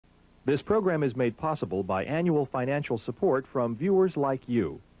This program is made possible by annual financial support from viewers like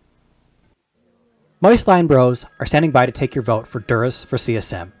you. Moist Line Bros are standing by to take your vote for Dhuras for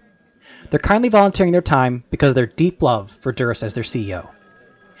CSM. They're kindly volunteering their time because of their deep love for Dhuras as their CEO.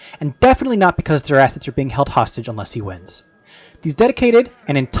 And definitely not because their assets are being held hostage unless he wins. These dedicated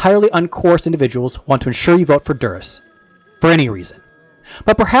and entirely uncoerced individuals want to ensure you vote for Dhuras. For any reason.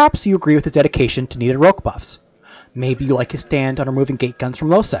 But perhaps you agree with his dedication to needed rogue buffs. Maybe you like his stand on removing gate guns from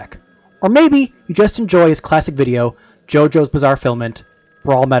Losec. Or maybe you just enjoy his classic video, JoJo's Bizarre Filament,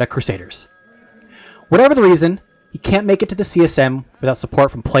 Brawl Meta Crusaders. Whatever the reason, he can't make it to the CSM without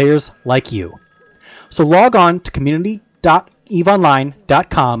support from players like you. So log on to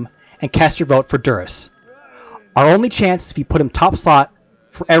community.eveonline.com and cast your vote for Dhuras. Our only chance is if you put him top slot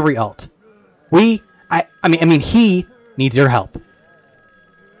for every ult. He needs your help.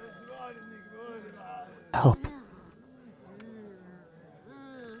 Help.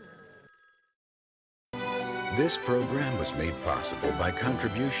 This program was made possible by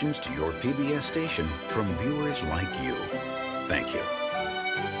contributions to your PBS station from viewers like you. Thank you.